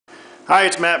Hi,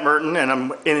 it's Matt Murton, and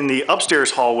I'm in the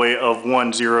upstairs hallway of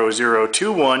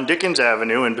 10021 Dickens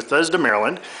Avenue in Bethesda,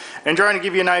 Maryland, and trying to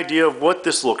give you an idea of what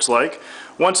this looks like.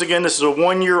 Once again, this is a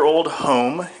one-year-old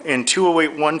home in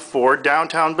 20814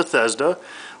 downtown Bethesda,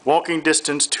 walking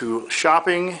distance to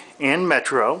shopping and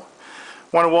metro.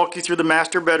 I want to walk you through the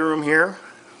master bedroom here,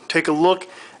 take a look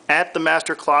at the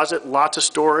master closet, lots of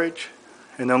storage,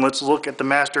 and then let's look at the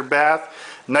master bath.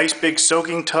 Nice big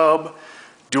soaking tub,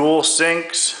 dual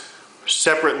sinks,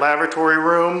 separate lavatory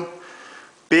room,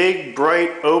 big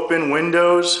bright open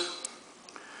windows,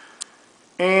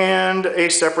 and a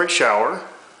separate shower.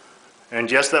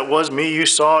 And yes, that was me you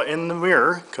saw in the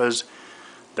mirror, because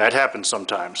that happens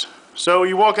sometimes. So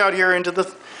you walk out here into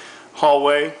the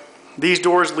hallway. These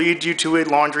doors lead you to a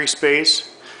laundry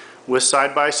space with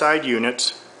side-by-side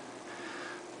units.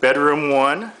 Bedroom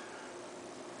 1.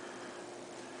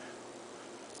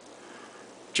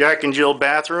 Jack and Jill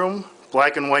bathroom,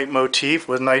 black and white motif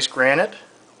with nice granite.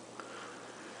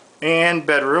 And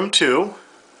bedroom 2.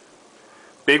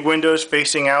 Big windows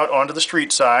facing out onto the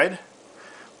street side,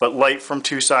 but light from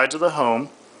two sides of the home.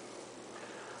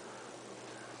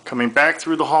 Coming back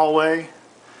through the hallway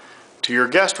to your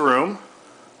guest room.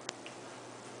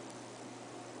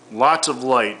 Lots of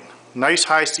light, nice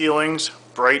high ceilings,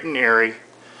 bright and airy,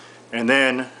 and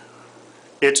then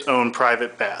its own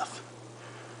private bath.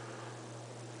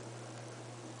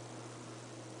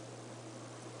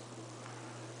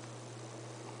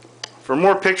 For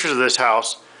more pictures of this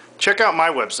house, check out my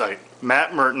website,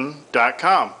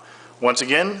 mattmerton.com. Once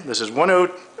again, this is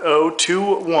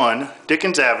 10021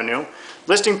 Dickens Avenue.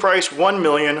 Listing price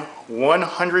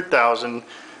 $1,100,000,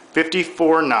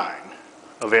 $54,900.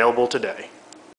 Available today.